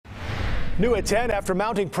New at 10, after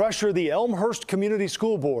mounting pressure, the Elmhurst Community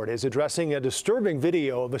School Board is addressing a disturbing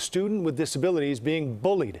video of a student with disabilities being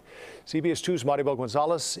bullied. CBS 2's Marybel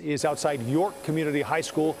Gonzalez is outside York Community High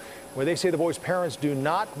School, where they say the boy's parents do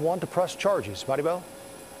not want to press charges. Marybel?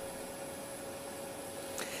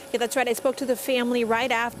 Yeah, that's right. I spoke to the family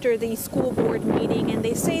right after the school board meeting, and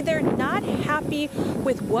they say they're not happy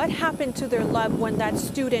with what happened to their loved one, that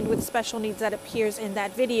student with special needs that appears in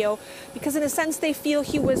that video, because in a sense they feel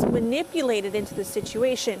he was manipulated into the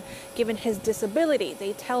situation given his disability.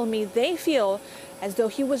 They tell me they feel as though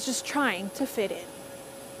he was just trying to fit in.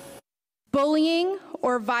 Bullying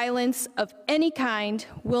or violence of any kind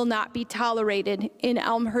will not be tolerated in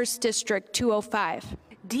Elmhurst District 205.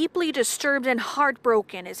 Deeply disturbed and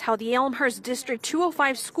heartbroken is how the Elmhurst District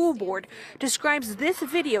 205 School Board describes this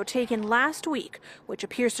video taken last week, which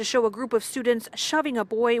appears to show a group of students shoving a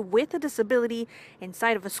boy with a disability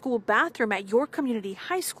inside of a school bathroom at York Community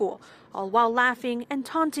High School, all while laughing and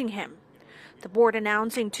taunting him. The board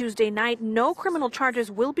announcing Tuesday night no criminal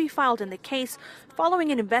charges will be filed in the case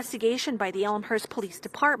following an investigation by the Elmhurst Police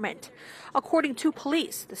Department. According to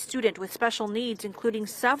police, the student with special needs, including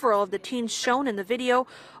several of the teens shown in the video,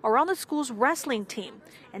 are on the school's wrestling team,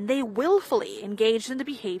 and they willfully engaged in the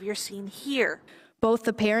behavior seen here. Both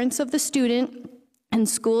the parents of the student and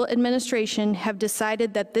school administration have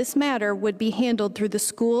decided that this matter would be handled through the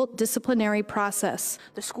school disciplinary process.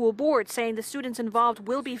 The school board saying the students involved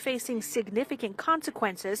will be facing significant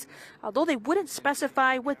consequences, although they wouldn't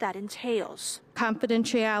specify what that entails.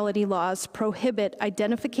 Confidentiality laws prohibit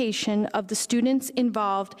identification of the students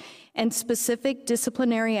involved and specific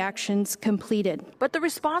disciplinary actions completed. But the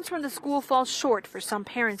response from the school falls short for some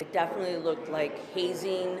parents. It definitely looked like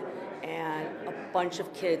hazing and a bunch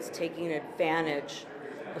of kids taking advantage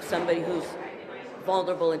of somebody who's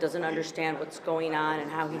vulnerable and doesn't understand what's going on and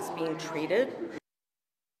how he's being treated.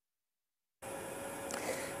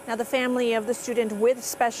 Now, the family of the student with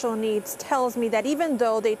special needs tells me that even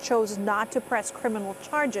though they chose not to press criminal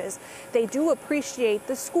charges, they do appreciate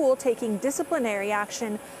the school taking disciplinary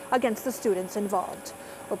action against the students involved.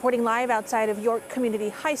 Reporting live outside of York Community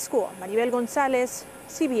High School, Marybel Gonzalez,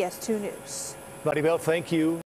 CBS 2 News. Marybel, thank you.